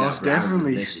pulled out. Most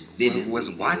definitely. That shit vividly, was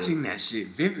watching that shit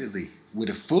vividly with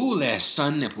a fool-ass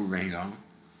sun nipple ring on.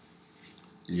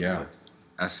 Yeah.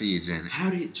 I see you, Janet. How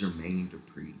did Jermaine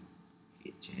Dupri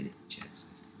hit Janet Jackson?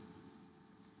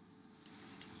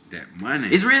 That money.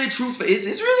 It's really true for it's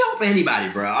really hope for anybody,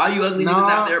 bro. All you ugly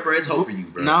niggas out there, bro, it's hope for you,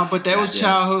 bro. No, but that was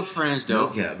childhood friends though.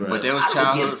 Okay, bro. But that was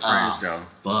childhood friends though.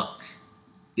 Fuck.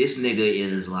 This nigga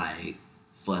is like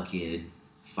fucking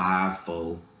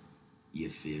 5'4". You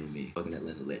feel me? Fucking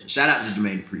Atlanta legend. Shout out to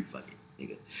Jermaine Dupri, fucking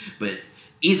nigga. But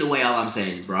either way, all I'm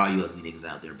saying is, bro, all you ugly niggas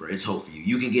out there, bro, it's hope for you.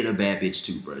 You can get a bad bitch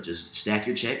too, bro. Just stack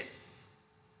your check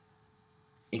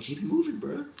and keep it moving,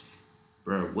 bro.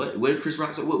 Bro, what did Chris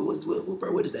Rock say?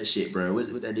 What is that shit, bro?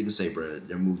 What that nigga say, bro?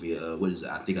 That movie, what is it?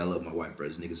 I Think I Love My Wife, bro.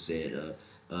 This nigga said,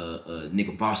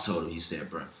 nigga boss told him, he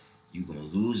said, bro, You gonna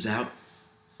lose out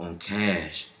on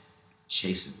cash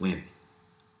chasing women,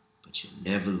 but you'll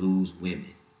never lose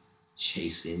women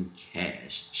chasing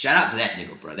cash. Shout out to that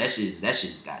nigga, bro. That shit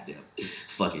is goddamn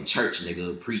fucking church,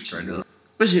 nigga. Preach, nigga.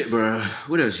 But shit, bro.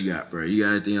 What else you got, bro? You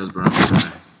got anything else, bro?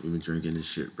 We've been drinking this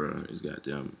shit, bro. It's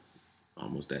goddamn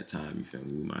almost that time. You feel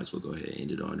me? We might as well go ahead and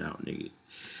end it on out, nigga.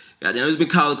 Goddamn, it's been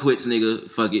call it quits, nigga.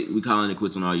 Fuck it. We calling it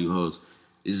quits on all you hoes.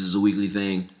 This is a weekly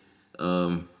thing.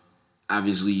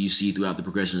 Obviously, you see throughout the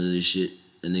progression of this shit,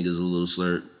 the nigga's a little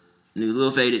slurred. Nigga's a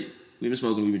little faded. We've been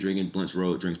smoking, we've been drinking, blunts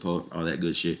rolled, drinks pulled, all that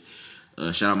good shit.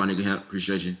 Shout out my nigga Hemp.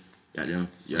 Appreciate you. Goddamn.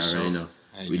 Y'all already know.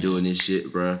 Hey, we doing this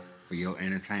shit, bro. For your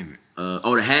entertainment. The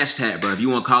hashtag, bro. If you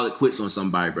want to call it quits on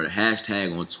somebody, bro, the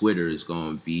hashtag on Twitter is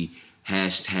going to be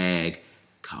hashtag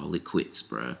call it quits,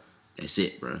 bro. That's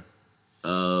it, bro.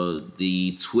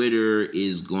 The Twitter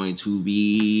is going to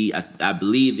be, I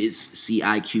believe it's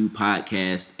CIQ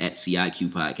Podcast, at CIQ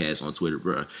Podcast on Twitter,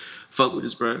 bro. Fuck with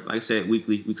us, bro. Like I said,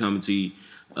 weekly, we coming to you.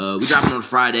 We dropping on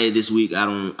Friday this week.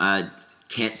 I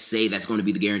can't say that's going to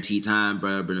be the guaranteed time,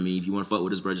 bro. But I mean, if you want to fuck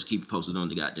with us, bro, just keep it posted on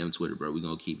the goddamn Twitter, bro. We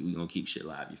gonna keep shit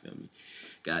live. You feel me?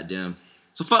 Goddamn.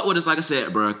 So fuck with us, like I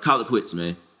said, bro. Call it quits,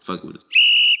 man. Fuck with us.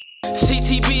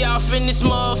 CTB off in this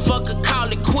motherfucker,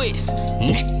 call it quits.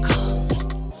 Nigga.